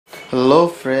Hello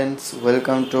friends,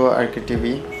 welcome to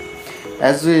RKTV.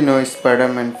 As we know,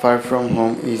 Spider-Man Far From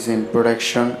Home is in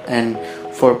production, and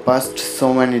for past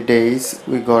so many days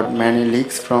we got many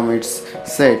leaks from its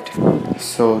set.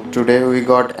 So today we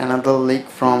got another leak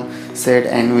from set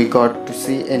and we got to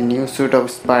see a new suit of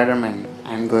Spider-Man.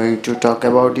 I'm going to talk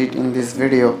about it in this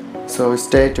video, so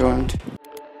stay tuned.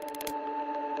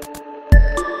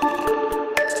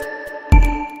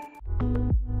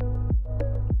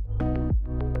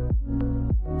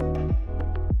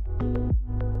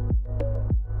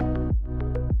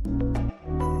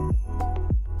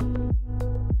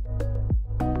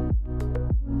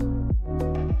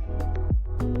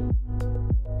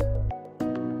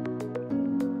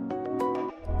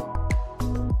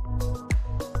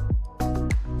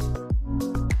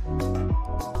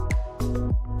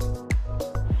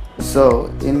 So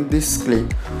in this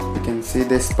clip we can see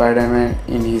the Spider-Man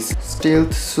in his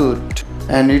stealth suit,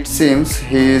 and it seems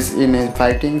he is in a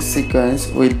fighting sequence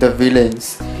with the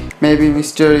villains. Maybe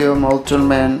Mysterio, Mortal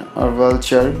Man or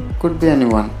Vulture, could be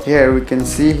anyone. Here we can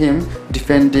see him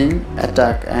defending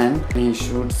attack and he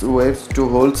shoots waves to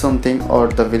hold something or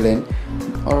the villain,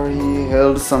 or he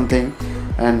held something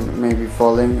and maybe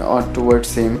falling on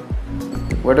towards him.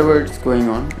 Whatever is going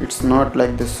on, it's not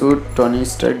like the suit Tony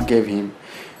Stark gave him.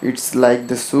 It's like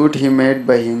the suit he made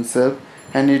by himself,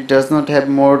 and it does not have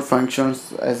more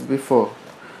functions as before.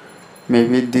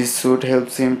 Maybe this suit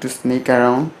helps him to sneak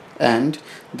around, and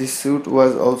this suit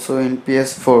was also in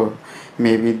PS4.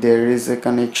 Maybe there is a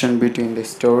connection between the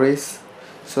stories.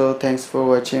 So thanks for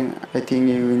watching. I think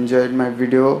you enjoyed my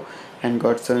video and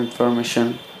got some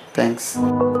information. Thanks.